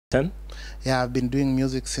10? Yeah, I've been doing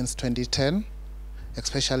music since 2010,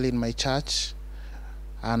 especially in my church,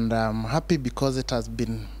 and I'm happy because it has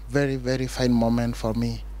been very, very fine moment for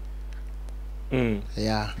me. Mm.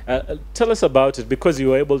 Yeah. Tell us about it, because you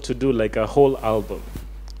were able to do like a whole album.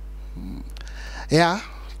 Yeah,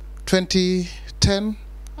 2010,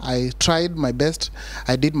 I tried my best.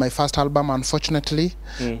 I did my first album. Unfortunately,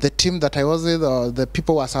 the team that I was with, or the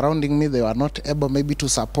people who were surrounding me, they were not able maybe to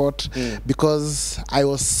support because I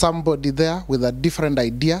was somebody there with a different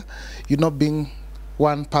idea. You know, being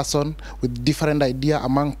one person with different idea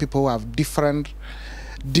among people who have different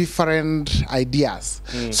ideas.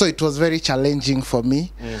 So it was very challenging for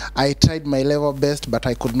me. I tried my level best, but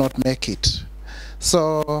I could not make it.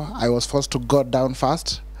 So I was forced to go down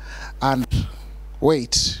fast and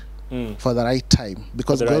wait for the right time,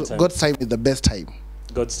 because God's time is the best time.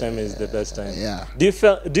 God's time is the best time. Yeah. Do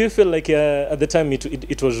you feel like at the time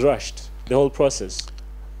it was rushed, the whole process?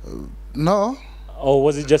 No. Or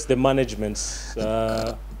was it just the management's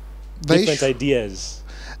different ideas?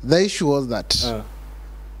 The issue was that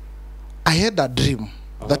I had a dream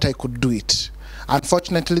that I could do it.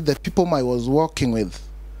 Unfortunately, the people I was working with,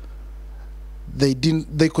 they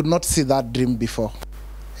could not see that dream before.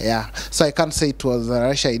 Yeah, so I can't say it was a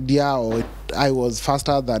rush idea or I was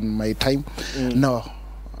faster than my time. No,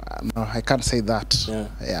 I can't say that.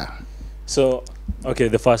 Yeah. So, okay,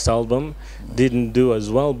 the first album didn't do as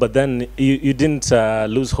well, but then you didn't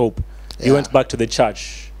lose hope. You went back to the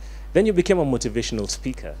church. Then you became a motivational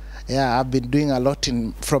speaker. Yeah, I've been doing a lot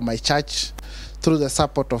from my church through the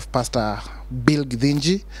support of Pastor Bill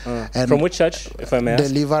Githinji. And from which church, if I may ask?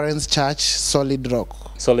 Deliverance Church, Solid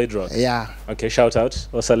Rock. Solid Rock. Yeah. Okay, shout out.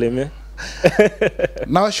 Wasalimie.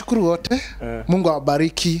 Nawashukuru wote. Mungu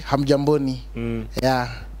awabariki, hamjamboni. Yeah.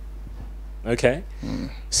 Okay.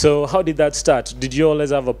 So how did that start? Did you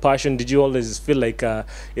always have a passion? Did you always feel like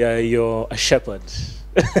you're a shepherd?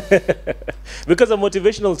 Because a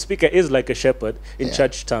motivational speaker is like a shepherd in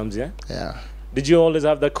church terms, yeah? Yeah. Did you always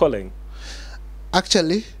have that calling?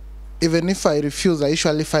 Actually, even if I refuse, I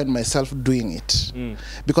usually find myself doing it.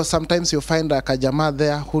 Because sometimes you find a kajama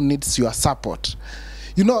there who needs your support.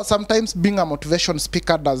 You know, sometimes being a motivation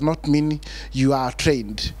speaker does not mean you are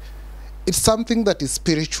trained. It's something that is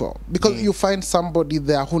spiritual, because you find somebody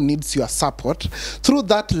there who needs your support. Through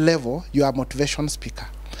that level, you are a motivation speaker.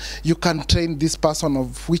 You can train this person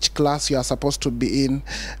of which class you are supposed to be in.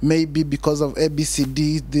 Maybe because of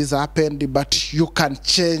ABCD, this happened, but you can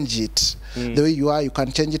change it. The way you are, you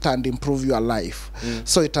can change it and improve your life.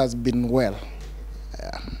 So it has been well.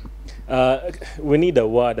 We need a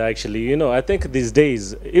word, actually. You know, I think these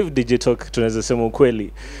days, if digital tunaweza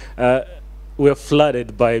ukweli, we're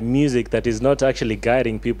flooded by music that is not actually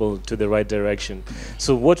guiding people to the right direction.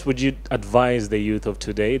 So what would you advise the youth of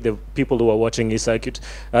today, the people who are watching Ecircuit,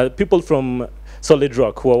 people from Solid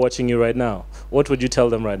Rock who are watching you right now? What would you tell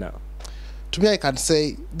them right now? To me, I can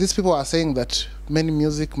say, these people are saying that many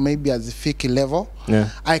music may be at the fake level.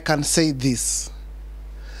 I can say this.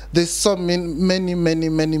 There's so many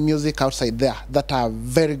music outside there that are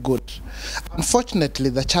very good. Unfortunately,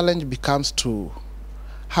 the challenge becomes to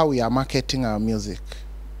how we are marketing our music.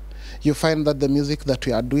 You find that the music that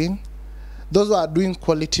we are doing, those who are doing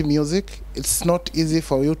quality music, it's not easy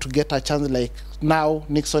for you to get a chance. Like now,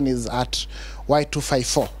 Nixon is at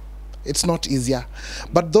Y254. It's not easier.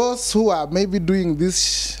 But those who are maybe doing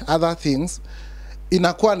these other things,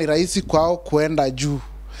 inakuwa ni rahisi kwao kuenda juu.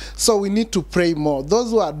 So we need to pray more. Those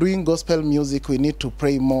who are doing gospel music, we need to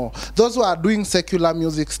pray more. Those who are doing secular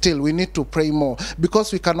music still, we need to pray more,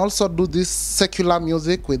 because we can also do this secular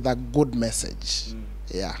music with a good message.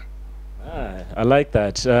 Yeah. I like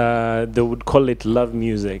that. They would call it love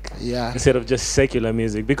music instead of just secular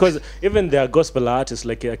music, because even there are gospel artists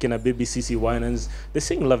like Akina BBC Winans, they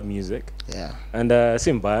sing love music. Yeah. And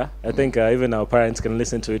Simba, I think even our parents can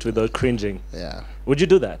listen to it without cringing. Yeah. Would you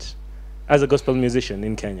do that as a gospel musician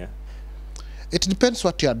in Kenya? It depends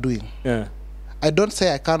what you are doing. Yeah. I don't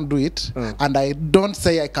say I can't do it, and I don't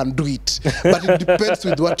say I can do it. But it depends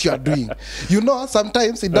with what you are doing. You know,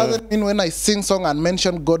 sometimes it doesn't mean when I sing song and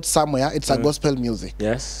mention God somewhere, it's a gospel music.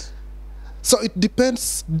 Yes. So it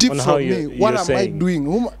depends deep from me. What am I doing?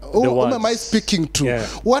 Whom am I speaking to? Yeah.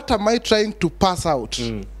 What am I trying to pass out?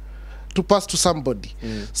 To pass to somebody.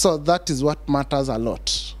 So that is what matters a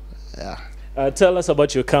lot. Yeah. Tell us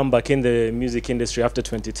about your comeback in the music industry after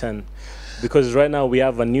 2010. Because right now we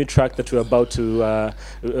have a new track that we're about to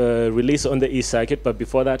release on the Ecircuit, but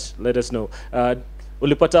before that, let us know.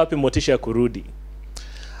 Ulipata wapi motisha ya kurudi?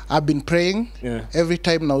 I've been praying every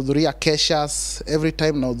time nahudhuria keshas, every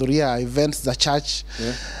time nahudhuria events za church,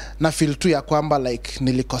 na feel tu ya kwamba like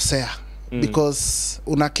nilikosea. because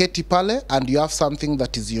unaketi pale and you have something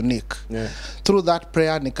that is unique. Through that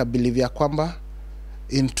prayer nikabilivia kwamba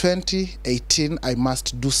in 2018 I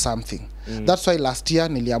must do something. That's why last year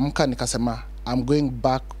niliamka nikasema I'm going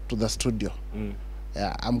back to the studio.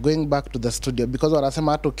 Yeah, I'm going back to the studio because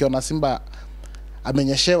wanasema hata ukiona simba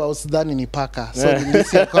amenyeshewa usidhani ni paka. So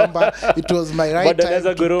nilisikia kwamba it was my right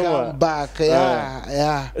time to come back.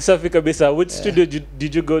 Safi kabisa. Which studio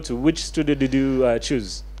did you go to? Which studio did you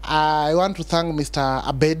choose? I want to thank Mr.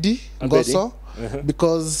 Abedi Ngoso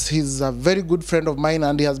because he's a very good friend of mine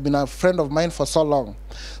and he has been a friend of mine for so long.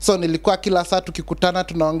 So nilikuwa kila saa tukikutana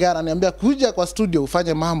tunaongea, ananiambia kuja kwa studio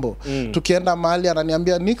ufanye mambo. Tukienda mahali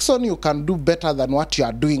ananiambia Nixon, you can do better than what you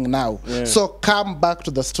are doing now. So come back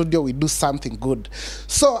to the studio, we do something good.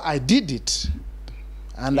 So I did it.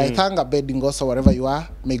 And I thank Abedi Ngoso wherever you are.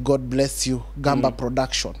 May God bless you. Gamba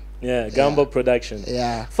Production. Yeah, Gamba Production.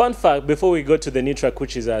 Yeah. Fun fact, before we go to the new track,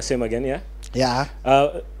 which is Same Again, yeah?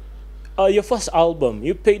 Yeah. Your first album,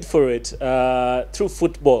 you paid for it through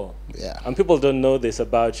football. Yeah. And people don't know this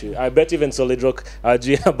about you. I bet even Solid Rock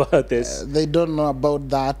agree about this. They don't know about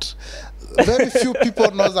that. Very few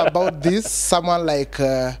people knows about this. Someone like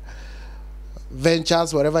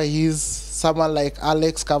Ventures, wherever he is, someone like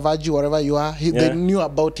Alex Kavaji, wherever you are, they knew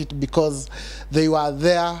about it because they were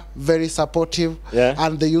there, very supportive,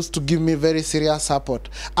 and they used to give me very serious support.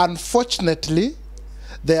 Unfortunately,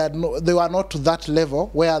 they were not to that level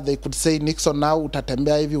where they could say Nixon, now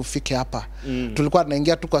utatembea hivi ufike hapa. Tulikuwa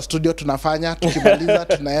tunaingia tu kwa studio tunafanya, tukimaliza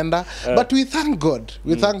tunaenda. But we thank God.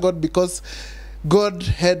 We thank God because God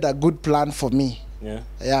had a good plan for me.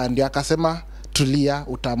 Yeah, ndio akasema tulia,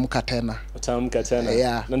 utaamka tena. Utaamka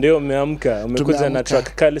tena. Na ndio umeamka. Umekuja na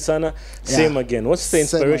track kali sana, Same Again. What's the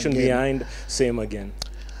inspiration behind Same Again?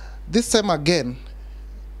 This Same Again,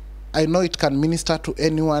 I know it can minister to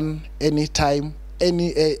anyone, anytime,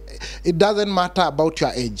 it doesn't matter about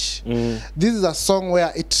your age. This is a song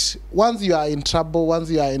where once you are in trouble,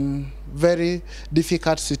 once you are in very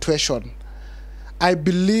difficult situation, I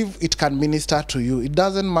believe it can minister to you. It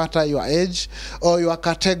doesn't matter your age or your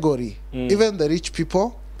category. Even the rich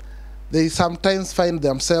people, they sometimes find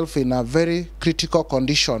themselves in a very critical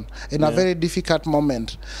condition, in a very difficult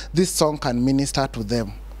moment. This song can minister to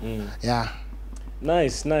them. Yeah.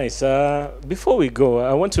 Nice, nice. Before we go,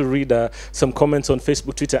 I want to read some comments on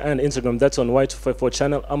Facebook, Twitter, and Instagram. That's on Y254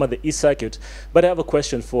 channel. I'm at the Ecircuit. But I have a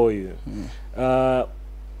question for you.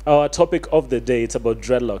 Our topic of the day, it's about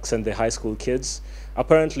dreadlocks and the high school kids.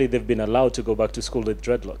 Apparently, they've been allowed to go back to school with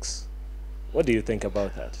dreadlocks. What do you think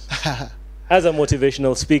about that? As a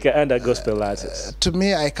motivational speaker and a gospel artist. To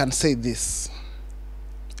me, I can say this.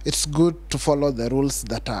 It's good to follow the rules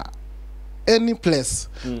that are any place,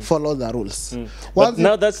 follow the rules. But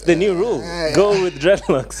now that's the new rule. Go with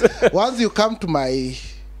dreadlocks. Once you come to my,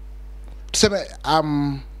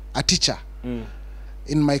 I'm a teacher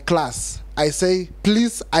in my class, I say,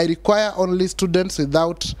 please, I require only students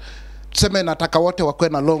without nataka wote wakwe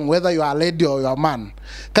na long, whether you are a lady or you are a man.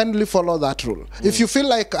 Kindly follow that rule. If you feel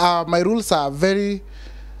like my rules are very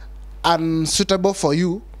unsuitable for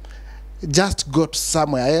you, just go to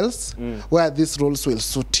somewhere else where these rules will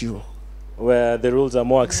suit you. Where the rules are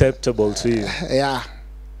more acceptable to you. Yeah.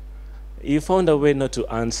 You found a way not to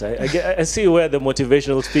answer. I see where the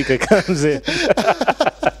motivational speaker comes in.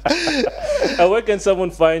 Where can someone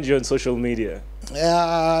find you on social media?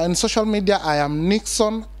 In social media, I am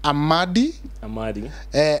Nixon Amadi. Amadi.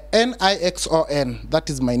 Nixon. That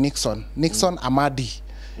is my Nixon. Nixon Amadi.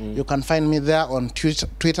 You can find me there on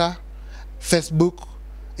Twitter, Facebook,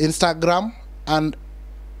 Instagram, and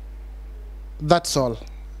that's all.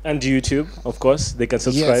 And YouTube, of course, they can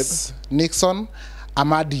subscribe. Yes, Nixon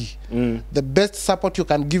Amadi. The best support you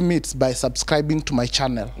can give me is by subscribing to my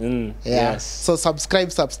channel. Yes. So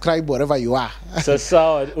subscribe wherever you are.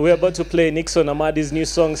 So we're about to play Nixon Amadi's new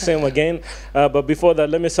song, Same Again. But before that,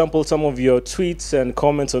 let me sample some of your tweets and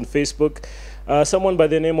comments on Facebook. Someone by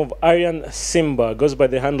the name of Aryan Simba goes by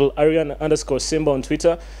the handle Aryan_Simba on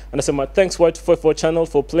Twitter. And I say, thanks Y254 channel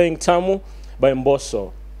for playing Tamu by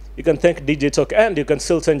Mbosso. You can thank DJ Talk and you can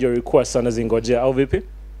still send your requests on Zingojea. Au vipi?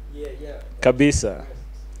 Yeah. Kabisa.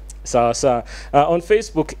 Sawa. On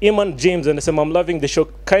Facebook, Iman James and I say, I'm loving the show.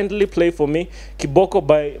 Kindly play for me Kiboko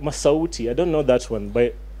by Masauti. I don't know that one.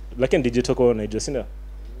 By like in DJ Talk on Josina.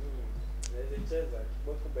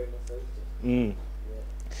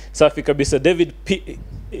 Safi kabisa. David P,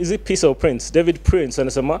 is it Peace or Prince? David Prince and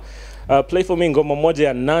I say, play for me ngoma moja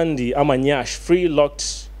ya Nandi ama Nyash free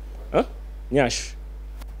locked. Huh? Nyash.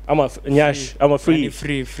 I'm a Nyash, I'm a free.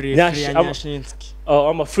 Free Nyash,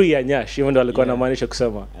 I'm a free ya Nyash, even though alikuwa anamaanisha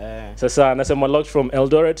kusema. Sasa anasema locked from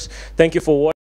Eldoret. Thank you for watching.